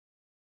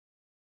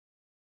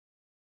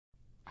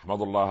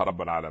أحمد الله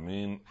رب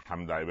العالمين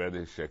حمد عباده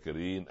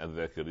الشاكرين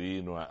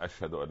الذاكرين،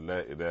 وأشهد أن لا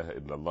إله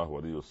إلا الله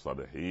ولي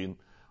الصالحين،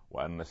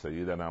 وأن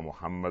سيدنا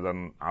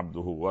محمدا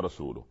عبده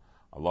ورسوله.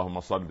 اللهم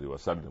صل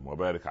وسلم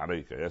وبارك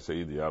عليك يا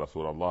سيدي يا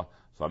رسول الله،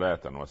 صلاة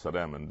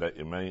وسلاما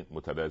دائمين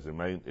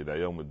متلازمين إلى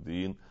يوم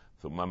الدين.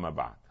 ثم ما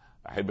بعد،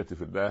 أحبتي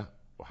في الله،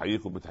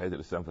 أحييكم بتحية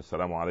الإسلام،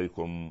 فالسلام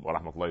عليكم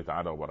ورحمة الله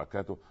تعالى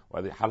وبركاته.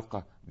 وهذه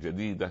حلقة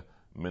جديدة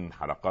من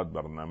حلقات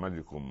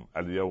برنامجكم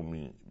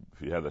اليومي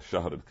في هذا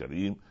الشهر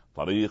الكريم،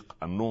 طريق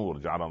النور.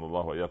 جعلنا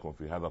الله وإياكم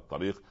في هذا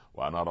الطريق،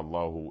 وأنار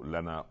الله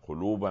لنا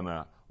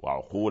قلوبنا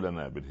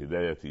وعقولنا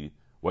بالهداية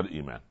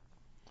والإيمان.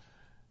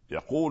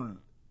 يقول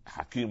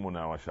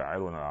حكيمنا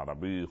وشاعرنا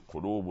العربي: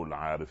 قلوب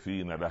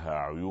العارفين لها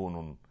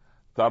عيون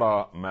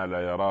ترى ما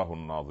لا يراه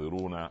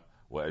الناظرون،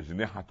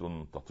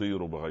 وأجنحة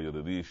تطير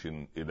بغير ريش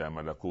إلى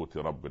ملكوت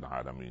رب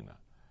العالمين.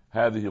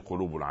 هذه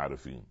قلوب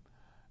العارفين.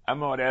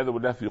 أما والعياذ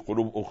بالله في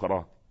قلوب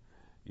أخرى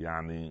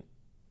يعني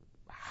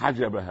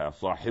حجبها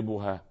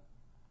صاحبها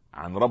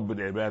عن رب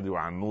العباد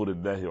وعن نور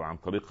الله وعن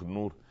طريق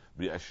النور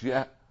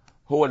بأشياء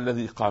هو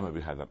الذي قام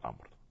بهذا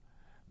الأمر.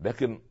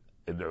 لكن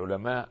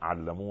العلماء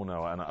علمونا،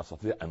 وأنا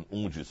أستطيع أن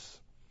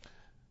أوجز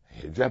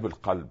حجاب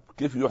القلب.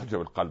 كيف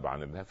يحجب القلب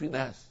عن الله؟ في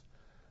ناس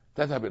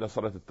تذهب إلى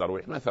صلاة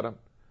التراويح مثلا،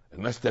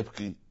 الناس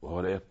تبكي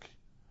وهو لا يبكي،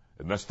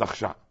 الناس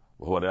تخشع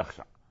وهو لا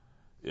يخشع،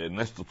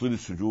 الناس تطيل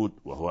السجود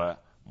وهو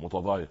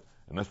متضايق،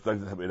 الناس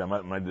تذهب إلى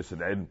مجلس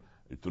العلم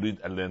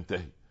تريد أن لا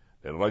ينتهي،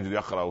 الرجل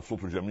يقرأ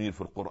صوته جميل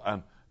في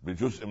القرآن،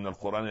 بجزء من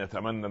القرآن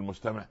يتمنى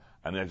المستمع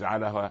أن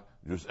يجعلها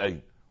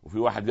جزئين، وفي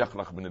واحد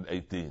يقرأ من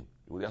الآيتين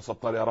يقول يا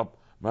ستار يا رب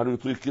ما له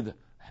يطيل كده،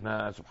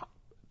 احنا سبحان.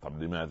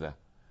 طب لماذا؟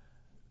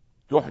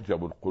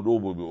 تحجب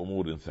القلوب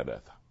بأمور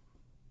ثلاثة: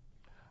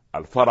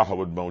 الفرح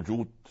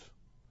بالموجود،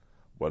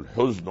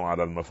 والحزن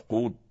على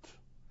المفقود،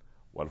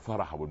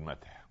 والفرح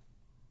بالمدح.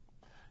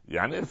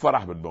 يعني ايه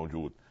الفرح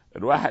بالموجود؟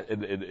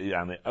 الواحد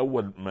يعني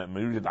اول ما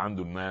يوجد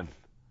عنده المال،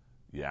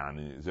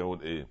 يعني زي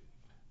يقول ايه،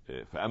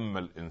 فاما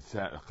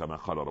الانسان كما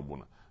قال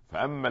ربنا: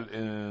 فاما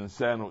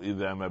الانسان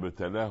اذا ما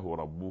ابتلاه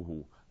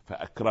ربه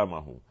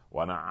فاكرمه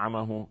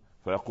ونعمه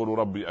فيقول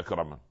ربي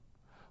اكرمن،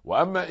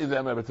 واما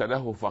اذا ما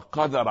ابتلاه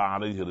فقدر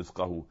عليه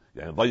رزقه،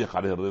 يعني ضيق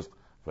عليه الرزق،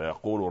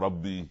 فيقول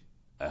ربي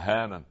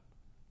اهانا.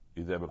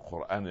 اذا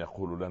بالقرآن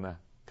يقول لنا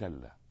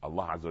كلا،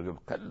 الله عز وجل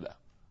كلا،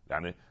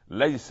 يعني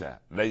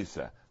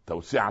ليس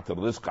توسعة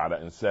الرزق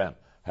على انسان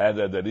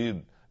هذا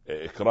دليل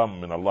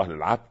اكرام من الله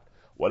للعبد،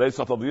 وليس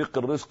تضييق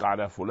الرزق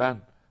على فلان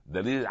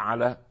دليل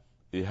على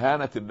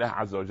اهانة الله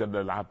عز وجل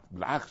للعبد.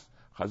 بالعكس،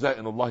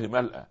 خزائن الله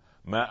ملأى.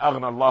 ما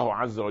اغنى الله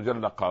عز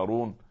وجل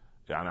قارون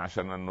يعني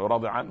عشان انه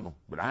راضي عنه،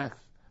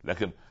 بالعكس،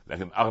 لكن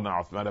اغنى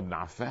عثمان بن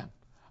عفان،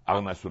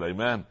 اغنى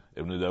سليمان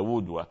بن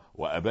داود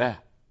واباه.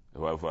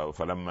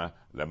 فلما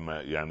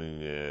يعني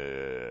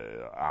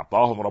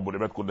اعطاهم رب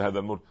العباد كل هذا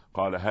الملك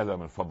قال هذا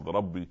من فضل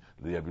ربي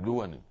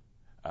ليبلوني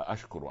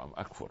أشكر أم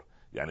أكفر.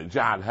 يعني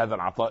جعل هذا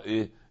العطاء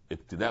ايه؟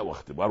 ابتلاء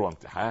واختبار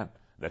وامتحان،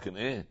 لكن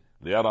ايه؟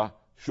 ليرى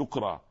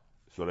شكر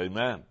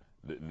سليمان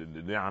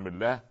لنعم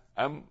الله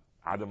ام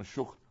عدم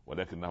الشكر،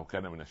 ولكنه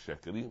كان من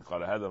الشاكرين،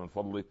 قال هذا من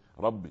فضل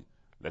ربي.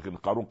 لكن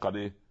قارون قال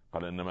ايه؟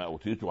 قال انما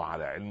اوتيته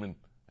على علم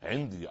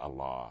عندي.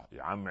 الله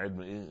يا عم،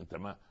 علم ايه؟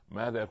 انت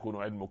ماذا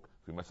يكون علمك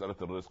في مسألة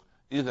الرزق؟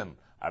 اذن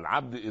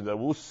العبد اذا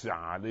وسع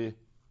عليه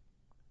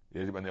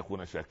يجب ان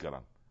يكون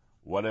شاكرا،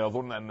 ولا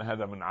يظن ان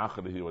هذا من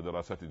عقله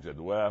ودراسة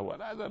جدواه،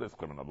 ولا هذا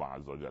رزق من الله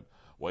عز وجل.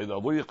 واذا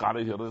ضيق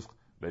عليه الرزق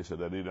ليس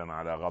دليلا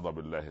على غضب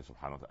الله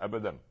سبحانه وتعالى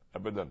ابدا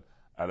ابدا.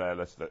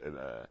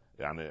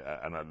 يعني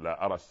انا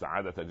لا ارى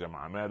السعادة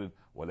جمع مال،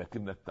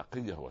 ولكن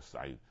التقي هو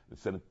السعيد.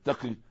 الانسان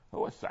التقي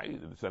هو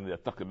السعيد، الانسان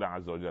يتقي الله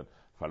عز وجل.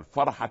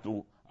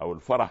 فالفرحة او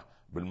الفرح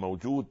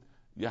بالموجود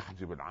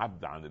يحجب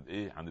العبد عن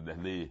الايه؟ عن الله.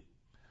 ليه؟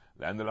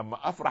 لان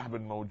لما افرح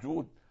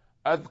بالموجود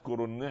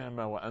اذكر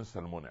النعمة وانسى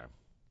المنعم،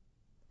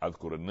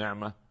 اذكر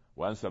النعمة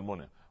وانسى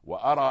المنعم،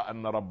 وارى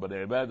ان رب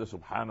العباد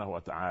سبحانه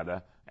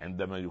وتعالى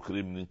عندما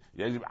يكرمني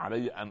يجب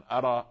علي ان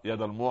ارى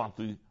يد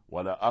المعطي،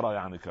 ولا ارى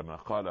يعني كما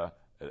قال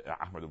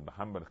احمد بن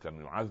حنبل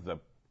كان يعذب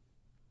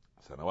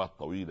سنوات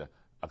طويلة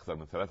اكثر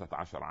من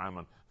 13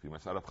 عاما في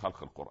مسألة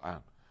خلق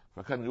القرآن،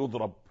 فكان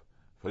يضرب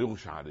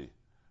فيغشى عليه،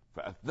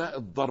 فاثناء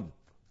الضرب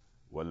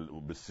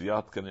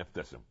بالسياط كان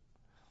يبتسم،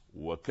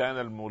 وكان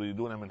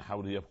المريدون من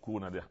حوله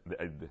يبكون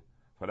لأجله،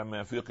 فلما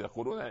يفيق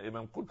يقولون يا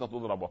إمام كنت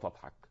تضرب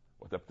وتضحك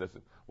وتبتسم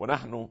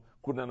ونحن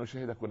كنا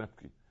نشاهدك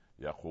ونبكي.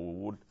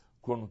 يقول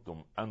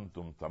كنتم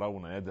أنتم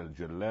ترون يد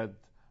الجلاد،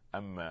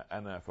 أما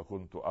أنا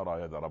فكنت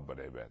أرى يد رب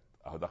العباد.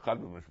 هذا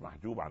قلب مش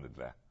محجوب عن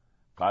الله،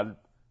 قلب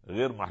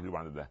غير محجوب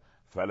عن الله،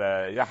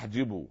 فلا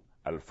يحجب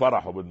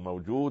الفرح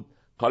بالموجود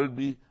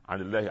قلبي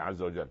عن الله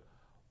عز وجل.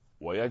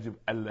 ويجب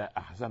ألا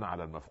أحزن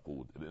على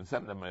المفقود.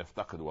 الإنسان لما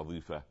يفتقد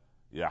وظيفة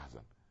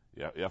يحزن،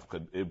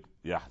 يفقد ابن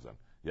يحزن،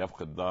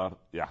 يفقد دار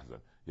يحزن،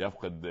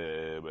 يفقد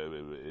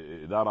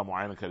إدارة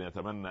معينة كان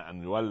يتمنى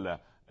أن يولى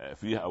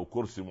فيها أو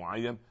كرسي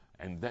معين،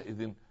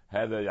 عندئذ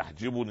هذا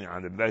يحجبني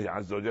عن الله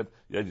عز وجل.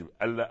 يجب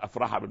ألا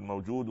أفرح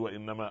بالموجود،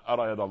 وإنما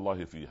أرى يد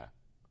الله فيها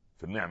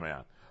في النعمة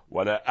يعني.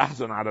 ولا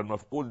احزن على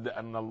المفقود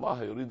لان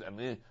الله يريد ان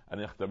ان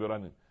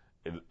يختبرني.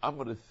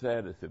 الامر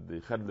الثالث اللي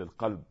يخلي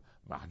القلب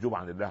محجوب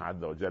عن الله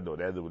عز وجل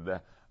والعياذ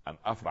بالله ان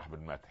افرح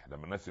بالمدح.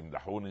 لما الناس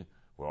يمدحوني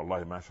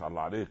والله ما شاء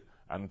الله عليك،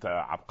 انت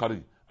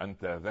عبقري،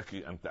 انت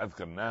ذكي، انت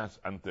اذكى الناس،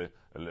 انت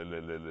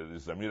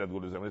الزميله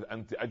تقول لزميلتها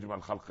انت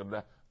اجمل خلق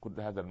الله،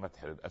 كل هذا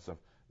المدح للاسف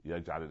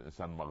يجعل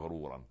الانسان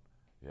مغرورا.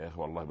 يا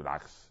اخي والله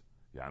بالعكس،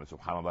 يعني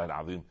سبحان الله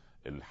العظيم.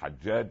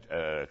 الحجاج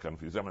كان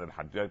في زمن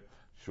الحجاج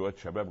شويه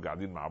شباب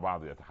قاعدين مع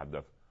بعض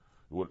يتحدثوا،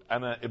 يقول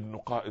انا ابن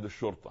قائد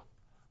الشرطه،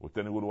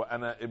 والتاني يقول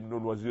وانا ابن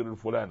الوزير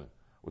الفلاني،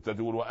 والتالت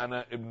يقول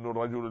وانا ابن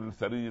الرجل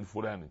الثري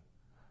الفلاني.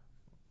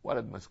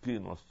 ولد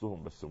مسكين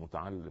وسطهم بس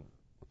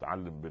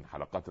متعلم بين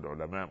حلقات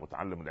العلماء،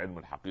 متعلم العلم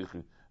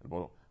الحقيقي.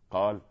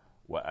 قال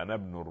وانا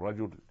ابن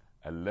الرجل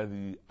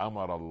الذي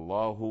امر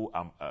الله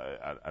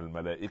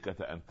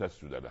الملائكه ان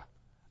تسجد له.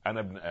 انا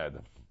ابن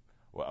ادم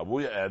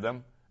وابوي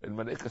ادم،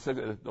 الملائكه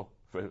سجدت له.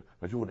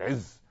 فشوف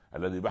العز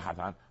الذي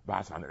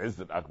بحث عن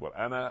العز الاكبر.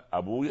 انا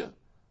ابويا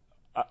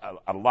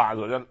الله عز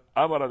وجل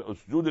امر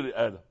الاسجود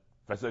لادم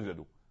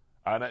فسجدوا،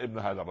 انا ابن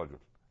هذا الرجل.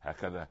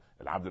 هكذا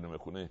العبد لما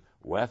يكون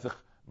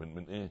واثق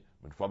من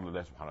فضل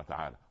الله سبحانه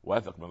وتعالى،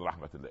 واثق من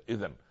رحمه الله.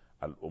 اذا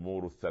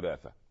الامور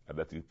الثلاثه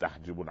التي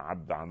تحجب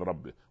العبد عن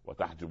ربه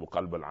وتحجب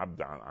قلب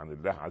العبد عن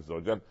الله عز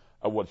وجل.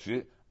 اول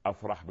شيء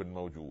افرح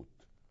بالموجود.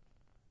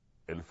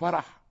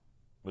 الفرح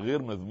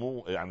غير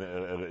مذموم،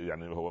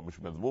 يعني هو مش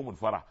مذموم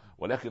الفرح،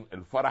 ولكن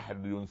الفرح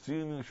اللي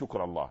ينسيني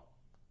شكر الله.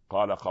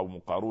 قال قوم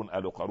قارون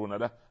آل قارون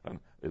له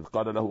إذ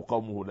قال له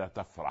قومه لا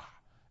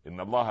تفرح إن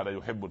الله لا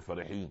يحب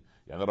الفرحين.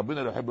 يعني ربنا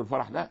لا يحب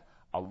الفرح؟ لا،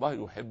 الله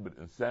يحب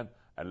الإنسان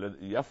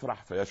الذي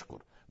يفرح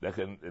فيشكر.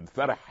 لكن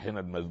الفرح هنا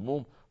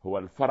المذموم هو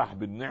الفرح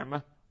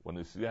بالنعمة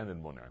ونسيان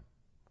المنعم.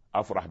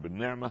 أفرح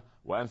بالنعمة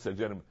وأنسى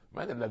جانب.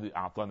 من الذي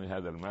أعطاني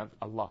هذا المال؟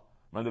 الله.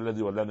 من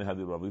الذي ولاني هذه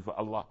الوظيفة؟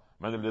 الله.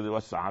 من الذي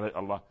وسع علي؟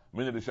 الله.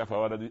 من اللي شاف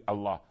ولدي؟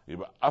 الله.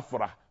 يبقى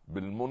أفرح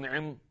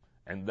بالمنعم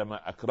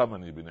عندما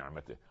أكرمني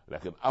بنعمته،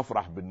 لكن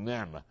أفرح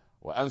بالنعمة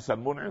وأنسى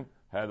المنعم،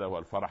 هذا هو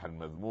الفرح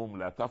المذموم.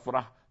 لا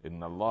تفرح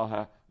إن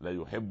الله لا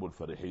يحب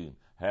الفرحين.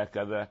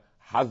 هكذا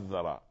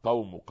حذر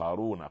قوم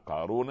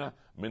قارون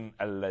من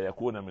ألا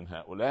يكون من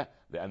هؤلاء،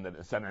 لأن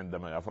الإنسان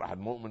عندما يفرح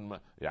المؤمن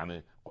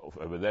يعني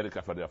بذلك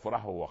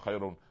فليفرح هو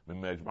خير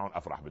مما يجمعون.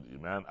 أفرح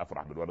بالإيمان،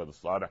 أفرح بالولد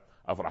الصالح،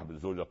 أفرح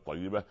بالزوجة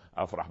الطيبة،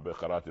 أفرح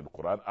بقراءة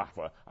القرآن،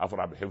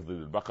 أفرح بحفظ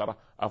البقرة،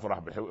 أفرح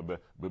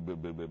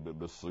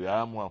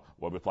بالصيام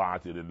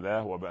وبطاعة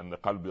لله، وبأن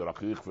قلبي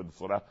رقيق في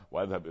الصلاة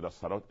وأذهب إلى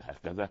الصلاة.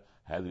 هكذا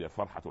هذه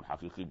الفرحة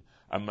الحقيقية.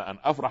 أما أن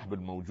أفرح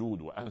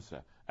بالموجود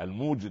وأنسى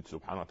الموجد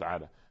سبحانه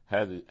وتعالى،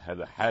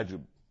 هذا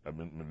حاجب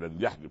من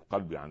الذي يحجب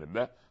قلبي عن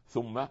الله.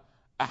 ثم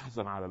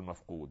أحزن على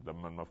المفقود.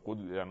 لما المفقود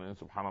يعني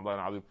سبحان الله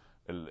العظيم،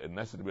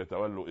 الناس اللي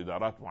بيتولوا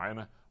إدارات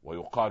معينة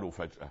ويقالوا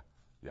فجأة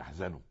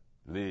يحزنوا.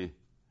 ليه؟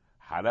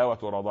 حلاوة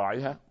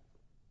رضاعها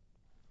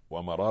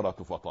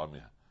ومرارة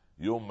فطامها.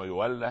 يوم ما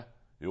يولى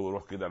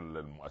يروح كده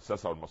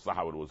المؤسسة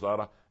والمصلحة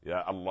والوزارة،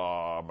 يا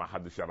الله ما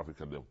حدش يعرف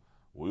يكلمه.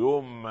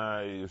 ويوم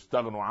ما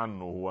يستغنوا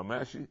عنه وهو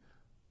ماشي،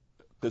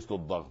 قسط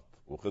الضغط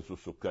وقسط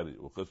السكري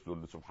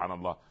وقسط سبحان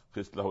الله،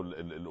 قسط له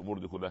الامور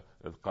دي كلها.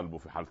 قلبه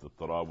في حالة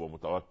اضطراب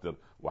ومتوتر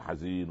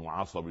وحزين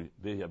وعصبي.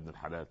 ليه يا ابن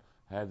الحلال؟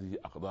 هذه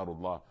أقدار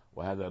الله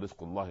وهذا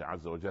رزق الله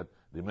عز وجل.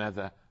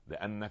 لماذا؟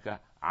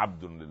 لأنك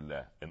عبد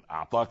لله. إن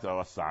أعطاك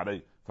ووسع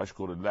عليك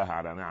فاشكر الله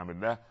على نعم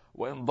الله،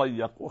 وإن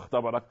ضيق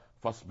واختبرك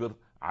فاصبر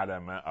على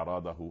ما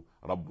أراده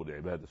رب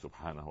العباد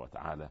سبحانه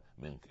وتعالى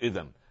منك.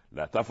 إذن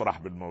لا تفرح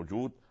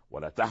بالموجود،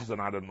 ولا تحزن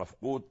على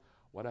المفقود،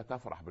 ولا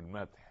تفرح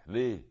بالمدح.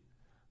 ليه؟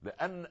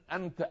 لأن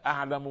أنت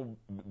أعلم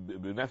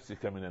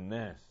بنفسك من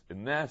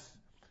الناس.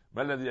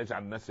 ما الذي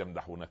يجعل الناس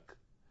يمدحونك؟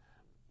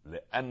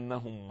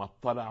 لأنهم ما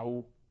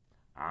اطلعوا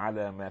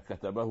على ما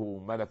كتبه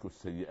ملك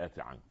السيئات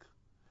عنك.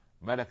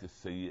 ملك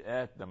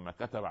السيئات لما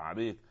كتب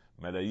عليك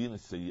ملايين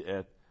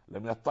السيئات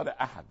لم يطلع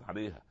أحد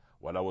عليها.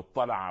 ولو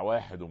اطلع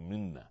واحد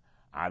منا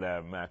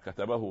على ما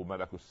كتبه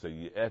ملك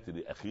السيئات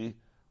لأخيه،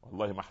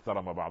 والله ما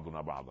احترم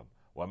بعضنا بعضا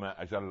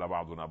وما أجل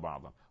بعضنا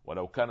بعضا.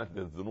 ولو كانت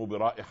للذنوب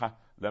رائحة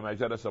لما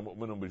جلس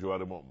مؤمن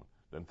بجوار مؤمن.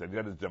 انت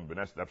جالس جنب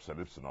ناس لابسه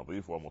لبس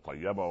نظيف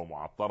ومطيبه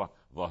ومعطره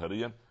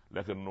ظاهريا،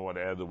 لكنه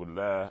والعياذ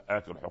بالله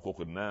اكل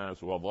حقوق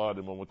الناس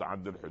وظالم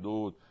ومتعدي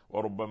الحدود،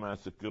 وربما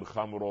سكير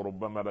خمر،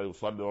 وربما لا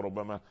يصلي،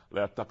 وربما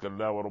لا يتقي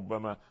الله،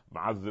 وربما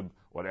معذب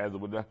والعياذ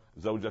بالله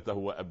زوجته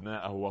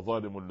وابنائه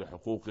وظالم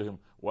لحقوقهم،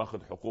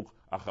 واخذ حقوق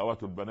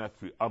اخواته البنات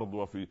في ارض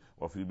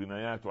وفي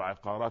بنايات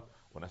وعقارات،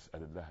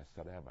 ونسال الله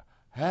السلامه.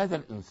 هذا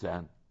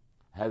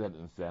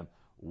الانسان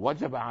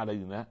وجب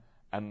علينا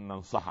ان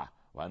ننصحه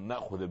وأن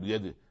نأخذ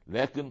بيده.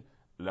 لكن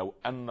لو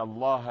أن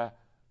الله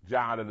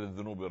جعل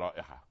للذنوب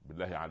رائحة،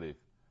 بالله عليك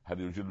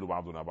هل يجل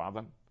بعضنا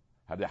بعضا؟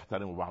 هل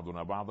يحترم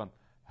بعضنا بعضا؟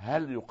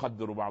 هل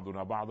يقدر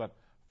بعضنا بعضا؟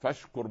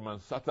 فاشكر من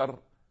ستر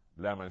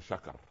لا من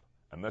شكر.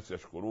 الناس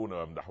يشكرون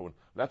ويمدحون،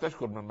 لا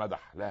تشكر من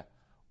مدح، لا،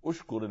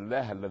 أشكر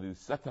الله الذي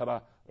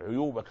ستر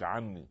عيوبك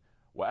عني،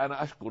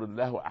 وأنا أشكر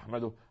الله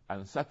وأحمده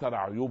أن ستر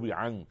عيوبي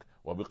عنك.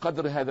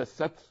 وبقدر هذا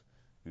الستر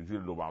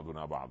يجل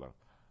بعضنا بعضا.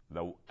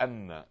 لو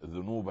أن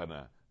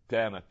ذنوبنا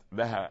كانت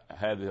لها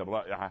هذه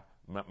الرائحة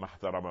ما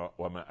احترم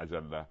وما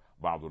أجل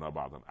بعضنا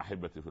بعضا.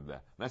 أحبتي في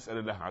الله، نسأل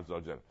الله عز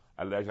وجل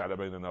ألا يجعل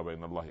بيننا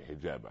وبين الله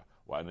حجابا،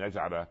 وأن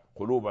يجعل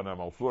قلوبنا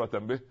موصولة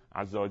به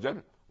عز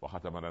وجل.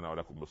 وختم لنا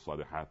ولكم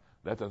بالصالحات.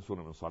 لا تنسون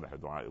من صالح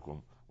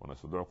دعائكم،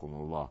 ونستودعكم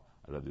الله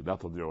الذي لا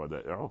تضيع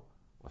ودائعه.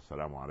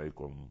 والسلام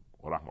عليكم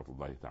ورحمة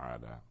الله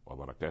تعالى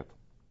وبركاته.